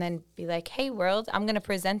it and then be like, hey, world, I'm going to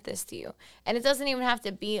present this to you. And it doesn't even have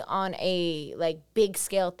to be on a, like, big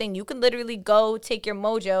scale thing. You can literally go take your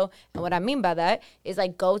mojo. And what I mean by that is,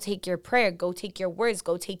 like, go take your prayer. Go take your words.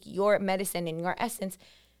 Go take your medicine and your essence.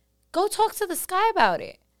 Go talk to the sky about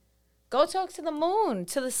it. Go talk to the moon,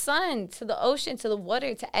 to the sun, to the ocean, to the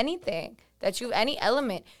water, to anything any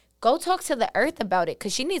element. Go talk to the earth about it,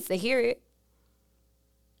 because she needs to hear it.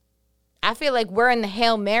 I feel like we're in the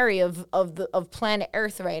Hail Mary of planet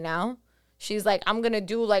Earth right now. She's like, I'm going to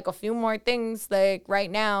do like a few more things like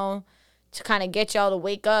right now to kind of get y'all to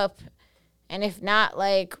wake up. And if not,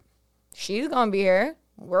 like, she's going to be here.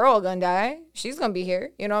 We're all going to die. She's going to be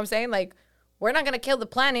here. You know what I'm saying? Like, we're not going to kill the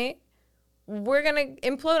planet. We're going to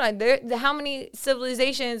implode on how many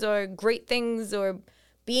civilizations or great things or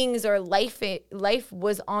beings or life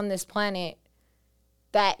was on this planet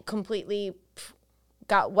that completely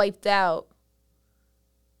got wiped out.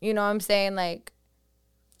 You know what I'm saying? Like,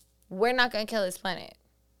 we're not going to kill this planet.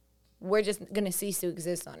 We're just going to cease to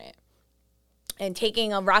exist on it. And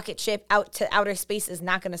taking a rocket ship out to outer space is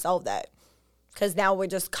not going to solve that. Because now we're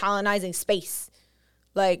just colonizing space.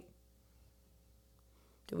 Like,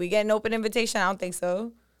 do we get an open invitation? I don't think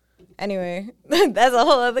so. Anyway, that's a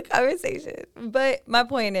whole other conversation. But my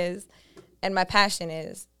point is, and my passion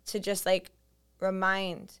is, to just, like,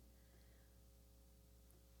 remind,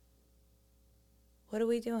 what are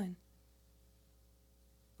we doing?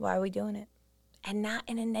 Why are we doing it? And not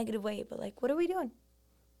in a negative way, but, like, what are we doing?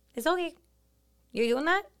 It's okay. You're doing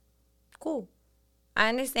that? Cool. I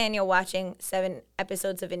understand you're watching 7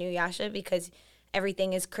 episodes of Inuyasha because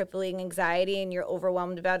everything is crippling anxiety and you're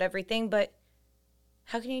overwhelmed about everything, but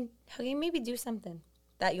how can you maybe do something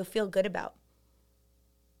that you'll feel good about?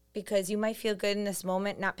 Because you might feel good in this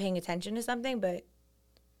moment not paying attention to something, but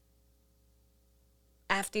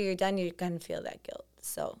after you're done, you're going to feel that guilt.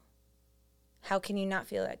 So how can you not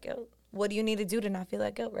feel that guilt? What do you need to do to not feel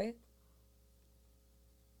that guilt, right?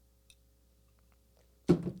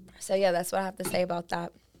 So, yeah, that's what I have to say about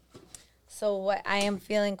that. So what I am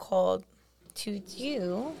feeling called to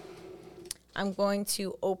do, I'm going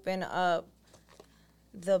to open up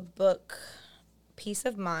the book Peace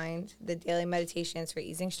of Mind, the Daily Meditations for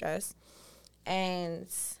Easing Stress, and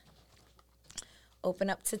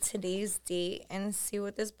open up to today's date and see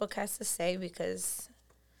what this book has to say, because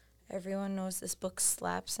everyone knows this book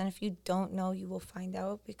slaps. And if you don't know, you will find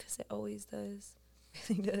out, because it always does. It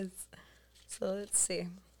really does. So let's see.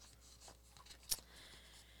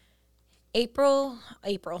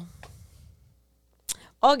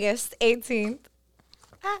 August 18th.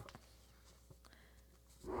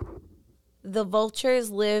 The vultures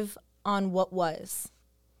live on what was.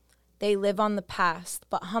 They live on the past,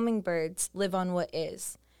 but hummingbirds live on what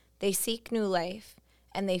is. They seek new life,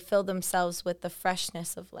 and they fill themselves with the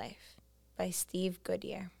freshness of life. By Steve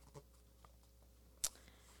Goodyear.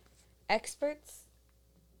 Experts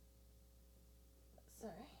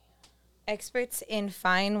in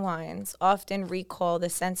fine wines often recall the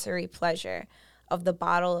sensory pleasure of the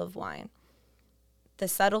bottle of wine, the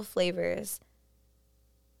subtle flavors,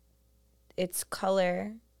 its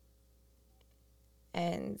color,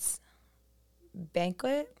 and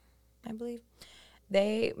banquet, I believe.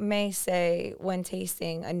 They may say when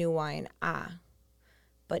tasting a new wine,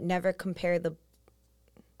 but never compare to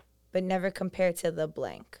the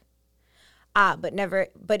blank. But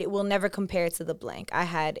it will never compare to the blank I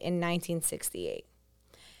had in 1968.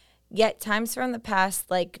 Yet times from the past,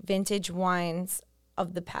 like vintage wines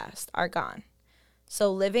of the past, are gone.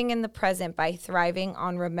 So living in the present by thriving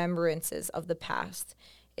on remembrances of the past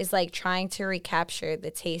is like trying to recapture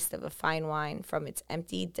the taste of a fine wine from its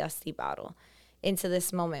empty, dusty bottle into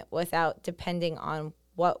this moment without depending on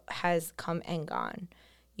what has come and gone.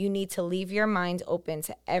 You need to leave your mind open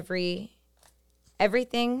to everything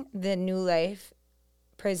the new life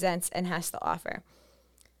presents and has to offer.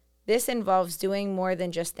 This involves doing more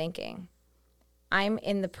than just thinking. I'm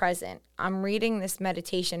in the present. I'm reading this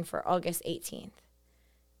meditation for August 18th.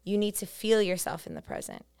 You need to feel yourself in the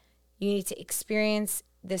present. You need to experience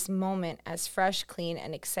this moment as fresh, clean,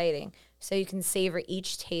 and exciting so you can savor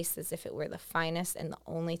each taste as if it were the finest and the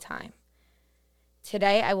only time.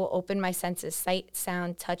 Today, I will open my senses, sight,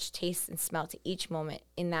 sound, touch, taste, and smell to each moment.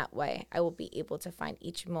 In that way, I will be able to find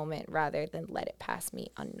each moment rather than let it pass me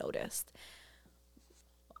unnoticed.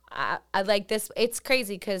 I like this. It's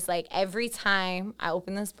crazy because, like, every time I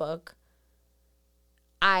open this book,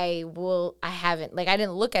 I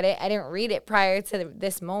didn't look at it. I didn't read it prior to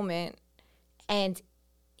this moment. And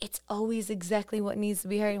it's always exactly what needs to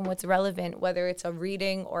be heard and what's relevant, whether it's a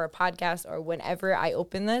reading or a podcast or whenever I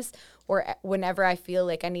open this or whenever I feel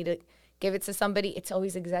like I need to give it to somebody, it's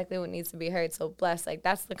always exactly what needs to be heard. So blessed. Like,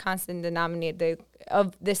 that's the constant denominator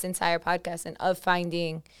of this entire podcast and of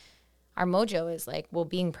finding our mojo is, like, well,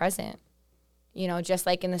 being present. You know, just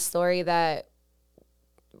like in the story that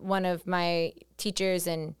one of my teachers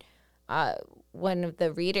and one of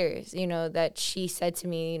the readers, you know, that she said to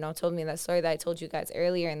me, you know, told me that story that I told you guys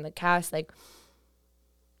earlier in the cast, like,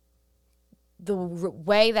 the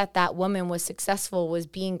way that woman was successful was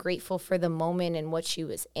being grateful for the moment and what she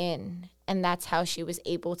was in. And that's how she was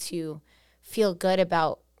able to feel good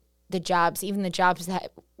about the jobs, even the jobs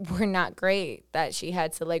that were not great, that she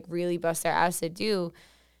had to, like, really bust her ass to do.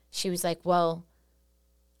 She was like, well,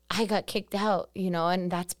 I got kicked out, you know, and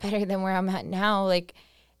that's better than where I'm at now. Like,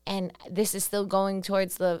 and this is still going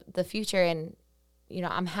towards the future. And, you know,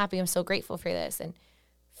 I'm happy. I'm so grateful for this. And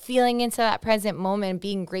feeling into that present moment,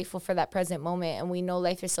 being grateful for that present moment. And we know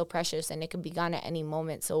life is so precious and it can be gone at any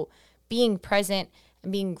moment. So being present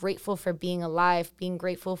and being grateful for being alive, being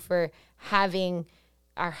grateful for having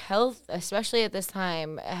our health, especially at this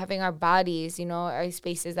time, having our bodies, our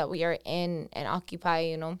spaces that we are in and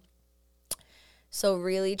occupy, So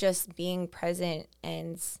really just being present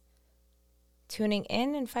and tuning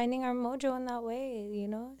in and finding our mojo in that way,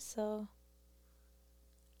 So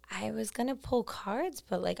I was going to pull cards,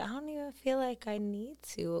 but I don't even feel like I need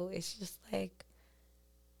to. It's just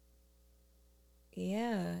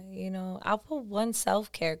yeah, I'll pull one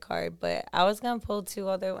self-care card, but I was going to pull two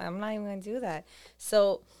other. I'm not even going to do that.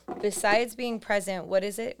 So besides being present, what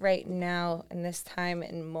is it right now in this time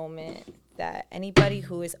and moment that anybody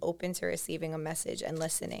who is open to receiving a message and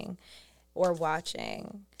listening or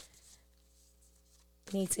watching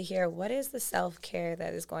need to hear? What is the self-care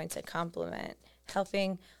that is going to complement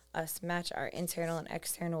helping us match our internal and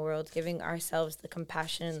external world, giving ourselves the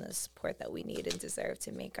compassion and the support that we need and deserve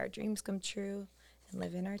to make our dreams come true and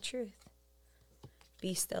live in our truth?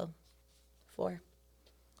 Be still. 4.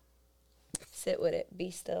 Sit with it.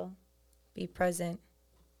 Be still. Be present.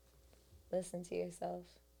 Listen to yourself.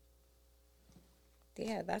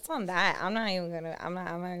 Yeah, that's on that. I'm not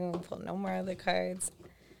gonna pull no more other cards.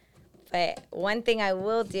 But one thing I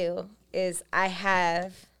will do is I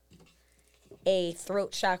have a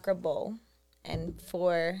throat chakra bowl, and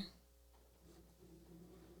for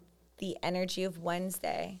the energy of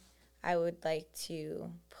Wednesday, I would like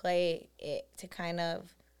to play it to kind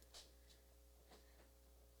of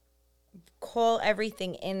call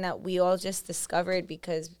everything in that we all just discovered,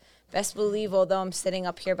 because best believe, although I'm sitting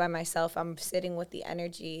up here by myself, I'm sitting with the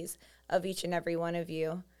energies of each and every one of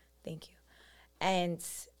you. Thank you. And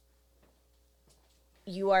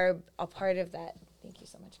you are a part of that. Thank you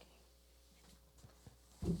so much.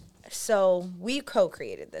 So we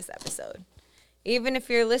co-created this episode. Even if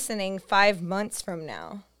you're listening 5 months from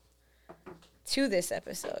now to this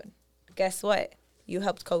episode, guess what? You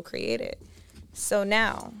helped co-create it. So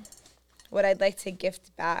now, what I'd like to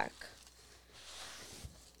gift back,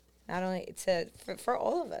 not only for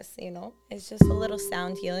all of us, it's just a little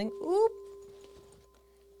sound healing. Oop.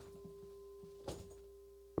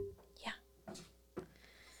 Yeah.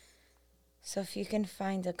 So if you can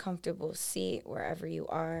find a comfortable seat wherever you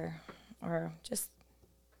are, or just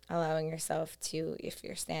allowing yourself to, if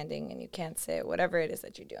you're standing and you can't sit, whatever it is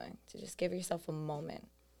that you're doing, to just give yourself a moment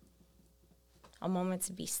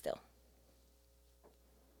to be still.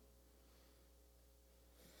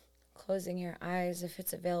 Closing your eyes if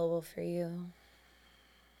it's available for you.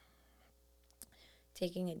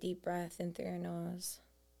 Taking a deep breath in through your nose,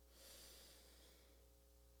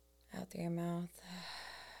 out through your mouth.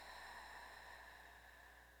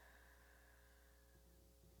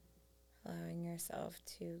 Allowing yourself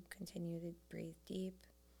to continue to breathe deep,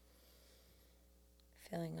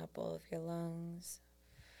 filling up all of your lungs,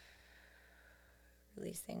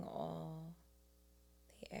 releasing all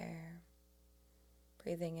the air,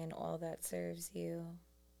 breathing in all that serves you,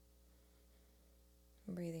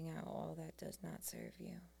 and breathing out all that does not serve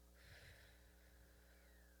you.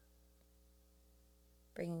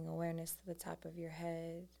 Bringing awareness to the top of your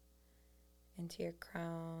head, into your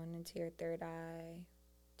crown, into your third eye,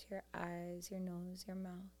 to your eyes, your nose, your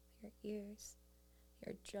mouth, your ears,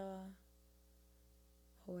 your jaw.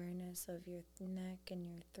 Awareness of your neck and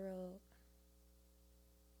your throat,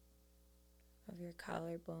 of your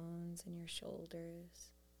collarbones and your shoulders,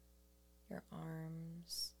 your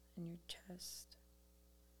arms and your chest,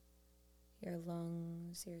 your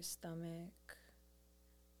lungs, your stomach,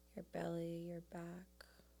 your belly, your back,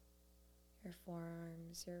 your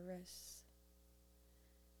forearms, your wrists,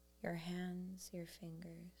 your hands, your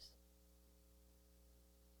fingers,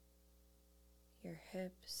 your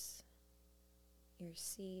hips, your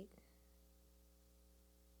seat,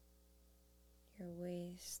 your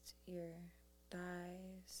waist, your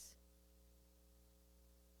thighs,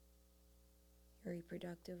 your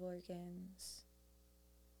reproductive organs,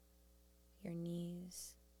 your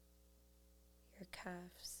knees, your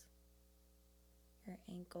calves, your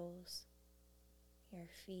ankles, your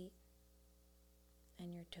feet,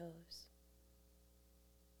 and your toes.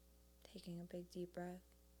 Taking a big deep breath.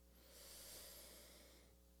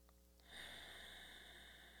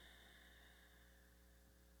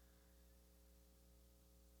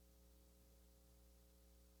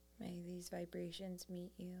 May these vibrations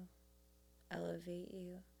meet you, elevate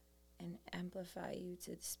you, and amplify you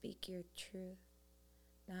to speak your truth,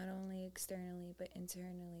 not only externally but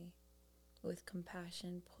internally, with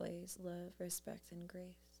compassion, poise, love, respect, and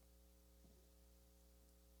grace.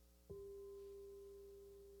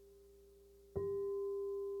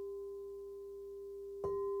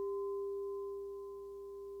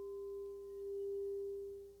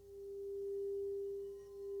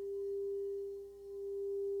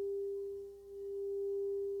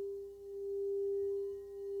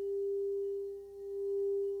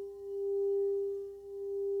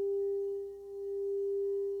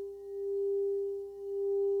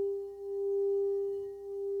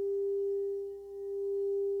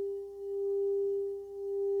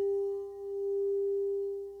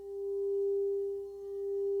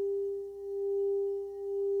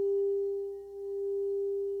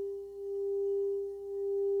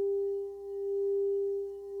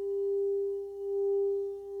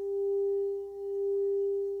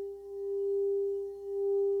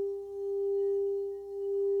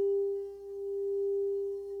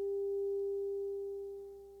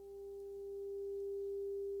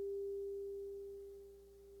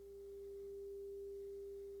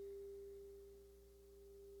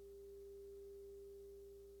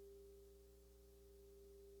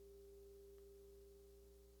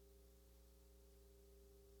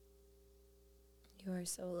 You are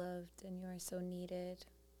so loved and you are so needed.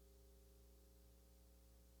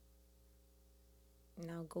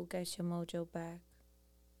 Now go get your mojo back.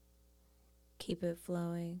 Keep it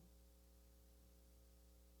flowing.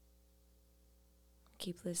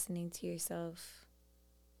 Keep listening to yourself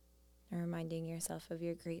and reminding yourself of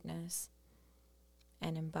your greatness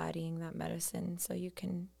and embodying that medicine so you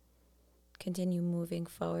can continue moving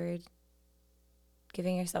forward,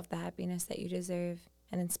 giving yourself the happiness that you deserve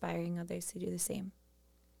and inspiring others to do the same.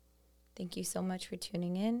 Thank you so much for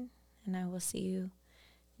tuning in, and I will see you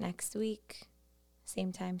next week.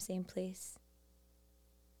 Same time, same place.